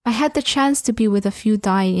I had the chance to be with a few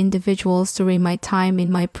dying individuals during my time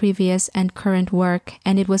in my previous and current work,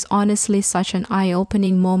 and it was honestly such an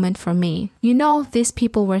eye-opening moment for me. You know, these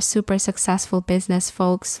people were super successful business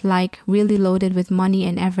folks, like really loaded with money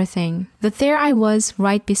and everything. But there I was,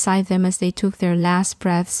 right beside them as they took their last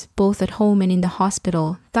breaths, both at home and in the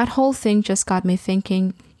hospital. That whole thing just got me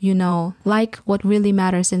thinking, you know, like what really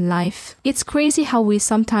matters in life. It's crazy how we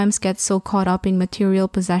sometimes get so caught up in material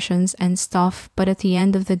possessions and stuff, but at the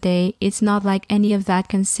end of the day, it's not like any of that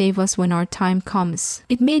can save us when our time comes.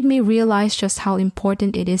 It made me realize just how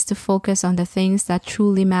important it is to focus on the things that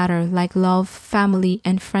truly matter, like love, family,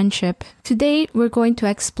 and friendship. Today, we're going to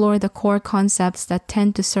explore the core concepts that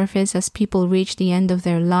tend to surface as people reach the end of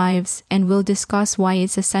their lives, and we'll discuss why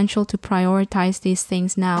it's essential to prioritize these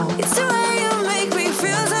things now. It's the way you make me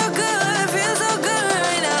feel so good, feel so good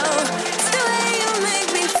right now. It's the way you make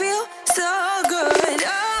me feel so good.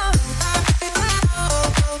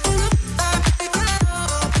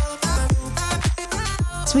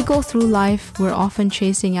 As we go through life, we're often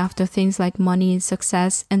chasing after things like money,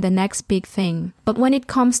 success, and the next big thing. But when it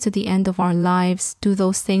comes to the end of our lives, do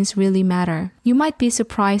those things really matter? You might be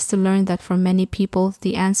surprised to learn that for many people,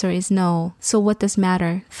 the answer is no. So what does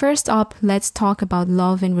matter? First up, let's talk about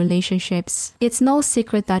love and relationships. It's no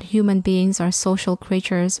secret that human beings are social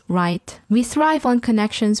creatures, right? We thrive on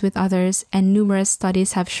connections with others, and numerous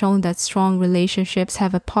studies have shown that strong relationships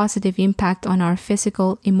have a positive impact on our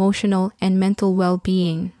physical, emotional, and mental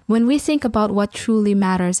well-being. When we think about what truly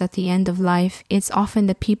matters at the end of life, it's often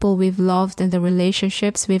the people we've loved and the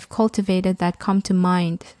relationships we've cultivated that come to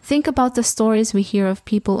mind. Think about the stories we hear of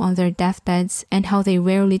people on their deathbeds and how they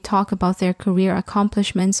rarely talk about their career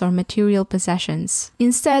accomplishments or material possessions.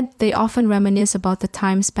 Instead, they often reminisce about the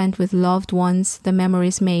time spent with loved ones, the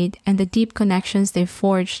memories made, and the deep connections they've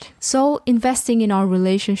forged. So, investing in our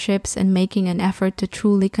relationships and making an effort to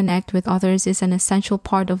truly connect with others is an essential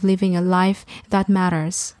part of living a life that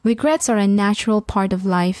matters. Regrets are a natural part of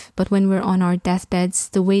life, but when we're on our deathbeds,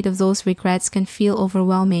 the weight of those regrets can feel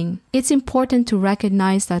overwhelming. It's important to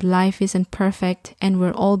recognize that life isn't perfect and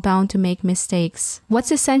we're all bound to make mistakes.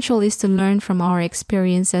 What's essential is to learn from our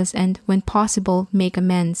experiences and, when possible, make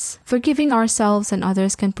amends. Forgiving ourselves and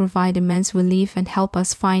others can provide immense relief and help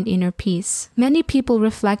us find inner peace. Many people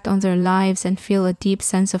reflect on their lives and feel a deep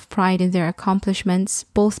sense of pride in their accomplishments,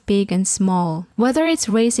 both big and small. Whether it's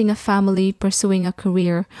raising a family, pursuing a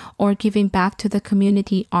career, or giving back to the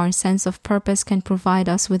community, our sense of purpose can provide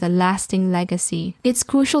us with a lasting legacy. It's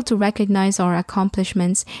crucial to recognize our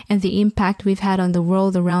accomplishments and the impact we've had on the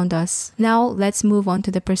world around us. Now, let's move on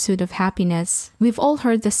to the pursuit of happiness. We've all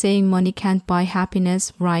heard the saying, money can't buy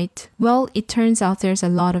happiness, right? Well, it turns out there's a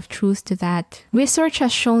lot of truth to that. Research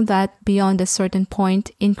has shown that, beyond a certain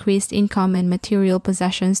point, increased income and material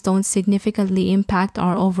possessions don't significantly impact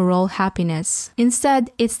our overall happiness.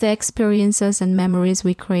 Instead, it's the experiences and memories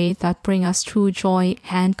we create that bring us true joy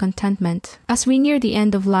and contentment. As we near the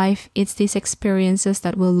end of life, it's these experiences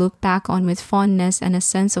that we'll look back on with fondness and a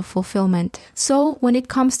sense of fulfillment. So, when it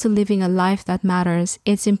comes to living a life that matters,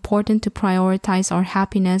 it's important to prioritize our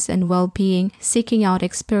happiness and well-being, seeking out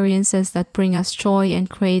experiences that bring us joy and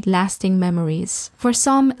create lasting memories. For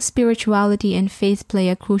some, spirituality and faith play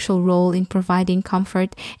a crucial role in providing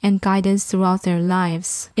comfort and guidance throughout their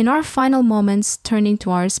lives. In our final moments, turning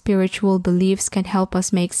to our spiritual beliefs can help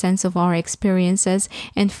us make sense of our experiences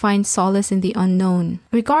and find solace in the unknown.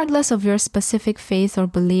 Regardless of your specific faith or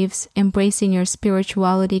beliefs, embracing your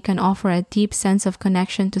spirituality can offer a deep sense of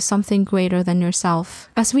connection to something greater than yourself.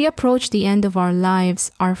 As we approach the end of our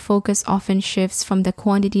lives, our focus often shifts from the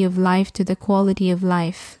quantity of life to the quality of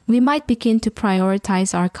life. We might begin to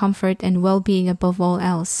prioritize our comfort and well-being above all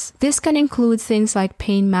else. This can include things like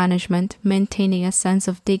pain management, maintaining a sense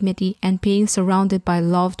of dignity, and being surrounded by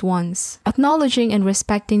loved ones. Acknowledging and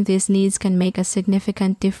respecting these needs can make a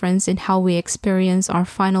significant difference in how we experience our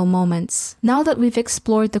final moments. Now that we've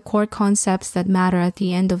explored the core concepts that matter at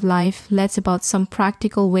the end of life, let's about some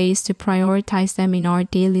practical ways to prioritize them in our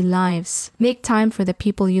daily lives. Make time for the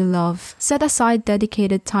people you love. Set aside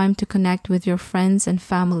dedicated time to connect with your friends and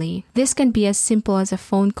family. This can be as simple as a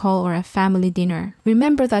phone call or a family dinner.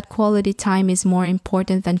 Remember that quality time is more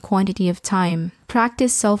important than quantity of time.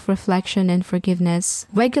 Practice self-reflection and forgiveness.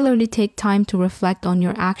 Regularly take time to reflect on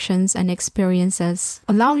your actions and experiences.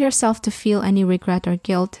 Allow yourself to feel any regret or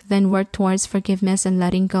guilt, then work towards forgiveness and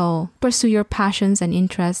letting go. Pursue your passions and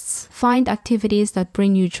interests. Find activities that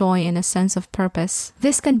bring you joy and a sense of purpose.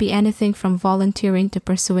 This can be anything from volunteering to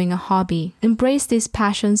pursuing a hobby. Embrace these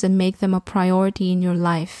passions and make them a priority in your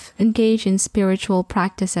life. Engage in spiritual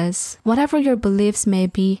practices. Whatever your beliefs may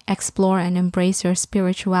be, explore and embrace your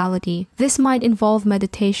spirituality. This might involve involve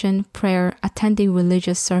meditation, prayer, attending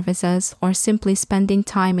religious services, or simply spending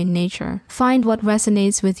time in nature. Find what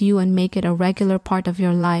resonates with you and make it a regular part of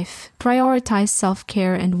your life. Prioritize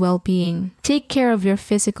self-care and well-being. Take care of your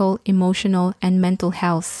physical, emotional, and mental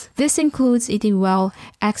health. This includes eating well,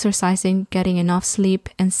 exercising, getting enough sleep,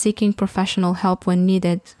 and seeking professional help when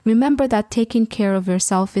needed. Remember that taking care of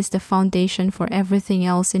yourself is the foundation for everything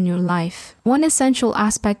else in your life. One essential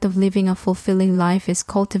aspect of living a fulfilling life is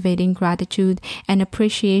cultivating gratitude and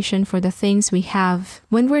appreciation for the things we have.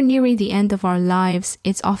 When we're nearing the end of our lives,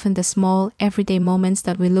 it's often the small, everyday moments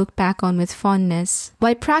that we look back on with fondness.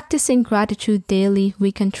 By practicing gratitude daily,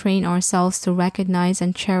 we can train ourselves to recognize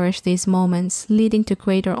and cherish these moments, leading to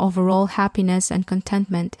greater overall happiness and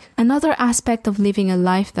contentment. Another aspect of living a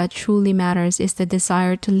life that truly matters is the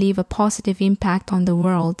desire to leave a positive impact on the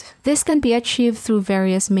world. This can be achieved through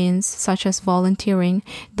various means, such as volunteering,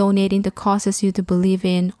 donating to causes you believe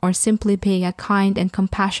in, or simply being a kind and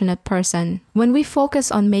compassionate person. When we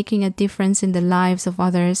focus on making a difference in the lives of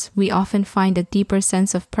others, we often find a deeper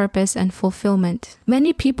sense of purpose and fulfillment.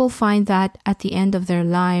 Many people find that, at the end of their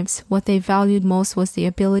lives, what they valued most was the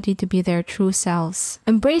ability to be their true selves.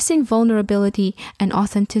 Embracing vulnerability and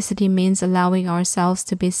authenticity means allowing ourselves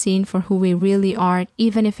to be seen for who we really are,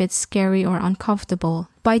 even if it's scary or uncomfortable.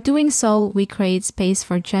 By doing so, we create space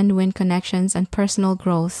for genuine connections and personal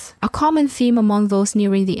growth. A common theme among those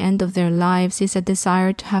nearing the end of their lives is a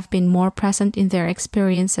desire to have been more present in their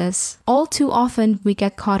experiences. All too often, we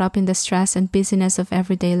get caught up in the stress and busyness of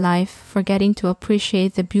everyday life, forgetting to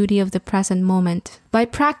appreciate the beauty of the present moment. By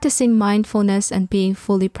practicing mindfulness and being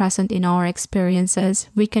fully present in our experiences,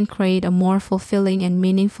 we can create a more fulfilling and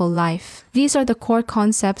meaningful life. These are the core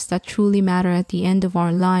concepts that truly matter at the end of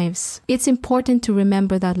our lives. It's important to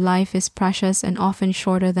remember that life is precious and often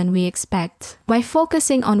shorter than we expect. By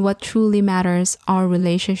focusing on what truly matters, our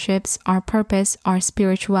relationships, our purpose, our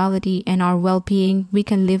spirituality, and our well-being, we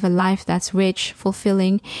can live a life that's rich,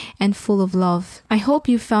 fulfilling, and full of love. I hope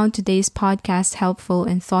you found today's podcast helpful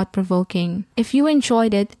and thought-provoking. If you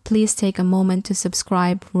enjoyed it, please take a moment to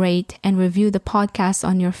subscribe, rate, and review the podcast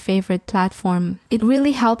on your favorite platform. It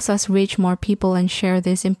really helps us reach more people and share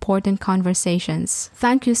these important conversations.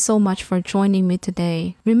 Thank you so much for joining me today.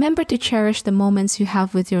 Remember to cherish the moments you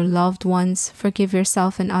have with your loved ones, forgive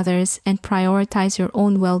yourself and others, and prioritize your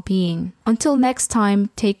own well-being. Until next time,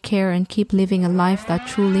 take care and keep living a life that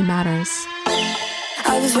truly matters.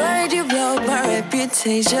 I was worried you blowed my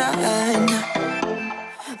reputation,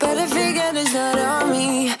 but I figured it's not on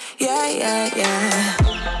me. Yeah.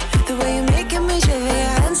 The way you're making me shiver,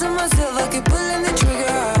 your hands on myself, I keep pulling the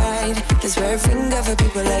trigger right. This rare finger for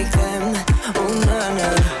people like them.